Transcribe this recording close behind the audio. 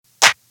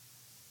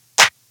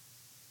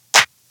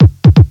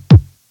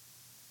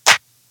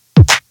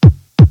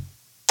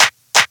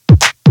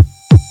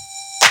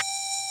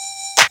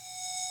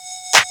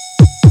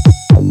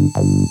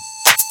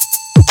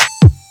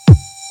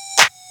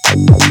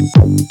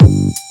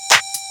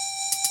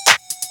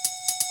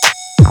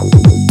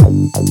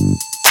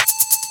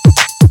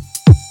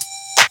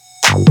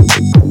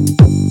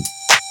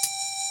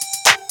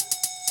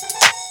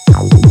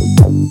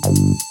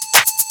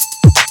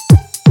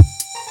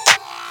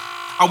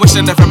I wish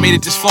I never made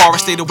it this far. I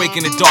stayed awake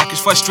in the dark.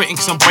 It's frustrating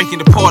cause I'm breaking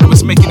apart.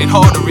 What's making it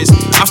harder is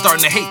I'm starting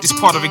to hate this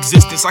part of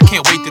existence. I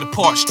can't wait to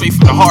depart. Straight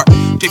from the heart,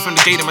 straight from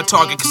the gate of my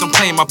target. Cause I'm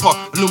playing my part,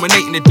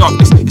 illuminating the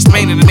darkness,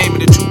 explaining the name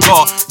of the true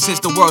God. Since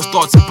the world's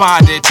thoughts are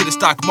bonded to the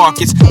stock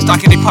markets,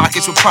 stocking their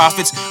pockets with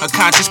profits,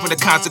 unconscious with the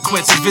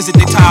consequences.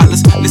 Visit their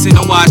toddlers, listen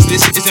and watch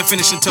this. Isn't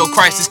finished until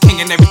Christ is king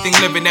and everything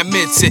living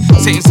admits it.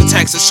 Satan's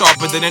attacks are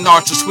sharper than an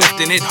archer, swift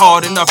and hit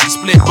hard enough to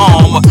split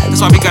armor. That's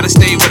why we gotta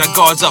stay with our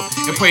guards up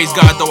and praise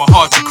God though our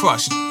hearts are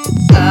crushed.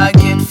 I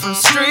get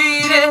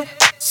frustrated,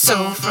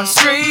 so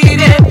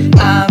frustrated,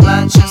 I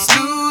might just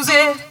lose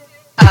it,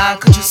 I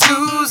could just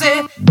lose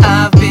it.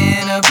 I've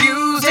been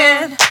abused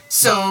and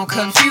so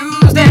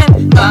confused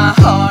and my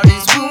heart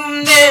is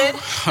wounded.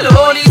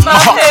 Lord, ease my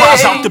heart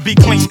cries pain. out to be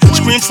clean.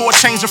 Scream for a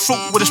change of fruit.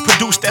 What is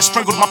produced that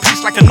strangled my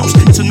peace like a noose.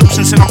 It's a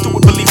nuisance and I'm through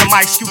with believing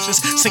my excuses,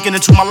 sinking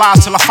into my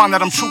lies till I find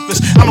that I'm truthless.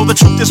 I know the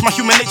truth is my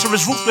human nature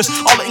is ruthless.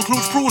 All it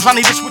includes proves I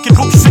need this wicked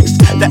root fixed.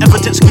 The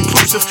evidence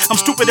conclusive. I'm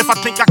stupid if I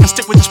think I can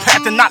stick with this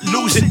path and not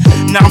lose it.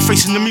 Now I'm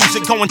facing the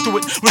music, going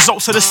through it.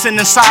 Results of the sin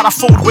inside I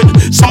fooled with.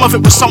 Some of it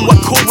was somewhat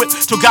cool with,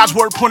 till God's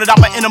word pointed out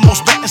my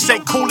innermost bet and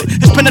said cool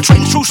it. It's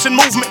penetrating truths and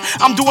movement.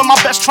 I'm doing my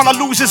best trying to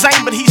lose his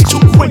aim, but he's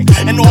too quick.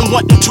 And on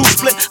wanting to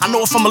split, I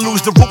know if I'ma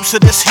lose the roots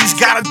of this, he's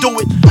gotta do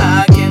it.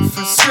 I get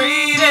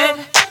frustrated,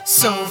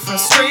 so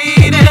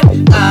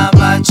frustrated, I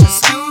might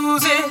just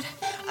lose it,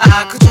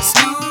 I could just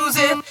lose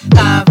it.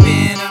 I've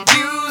been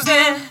abused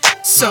and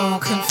so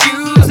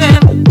confused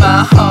and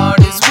my heart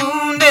is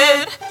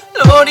wounded.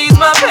 Lord, ease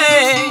my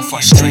pain.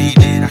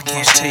 Frustrated, I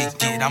can't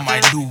take it, I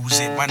might lose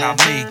it when I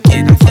make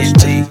it. I can't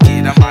take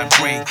it, I might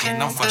break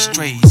it, I'm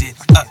frustrated.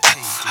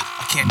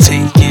 I can't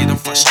take it, I'm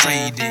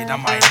frustrated, I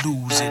might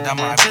lose it, I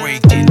might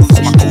break it,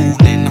 lose my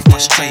cool and I'm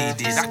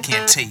frustrated. I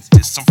can't take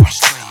this, I'm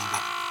frustrated.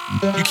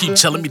 You keep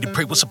telling me to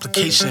pray with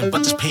supplication, but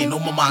this pain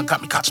on my mind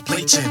got me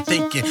contemplating,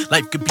 thinking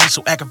life could be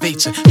so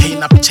aggravating.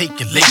 Pain I've been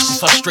taking, laced with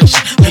frustration,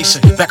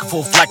 pacing back and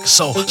forth like a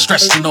soul,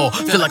 stressed and all.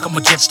 Feel like I'm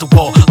against the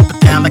wall, up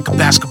and down like a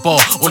basketball.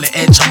 On the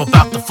edge, I'm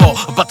about to fall,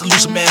 about to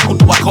lose a man. Who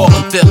do I call?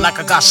 Feel like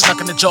I got stuck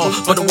in the jaw,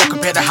 but it won't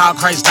compare to how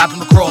Christ died on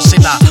the cross. Say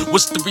nah,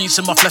 what's the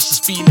reason my flesh is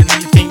feeding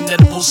anything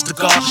that opposed to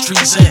God is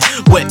treason?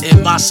 What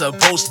am I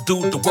supposed to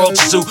do? The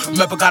world's a zoo.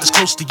 Remember, God is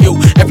close to you.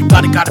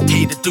 Everybody gotta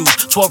pay the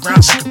dues. 12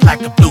 rounds, second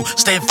black and blue.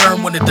 Stand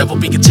firm when the devil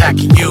be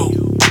attacking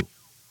you.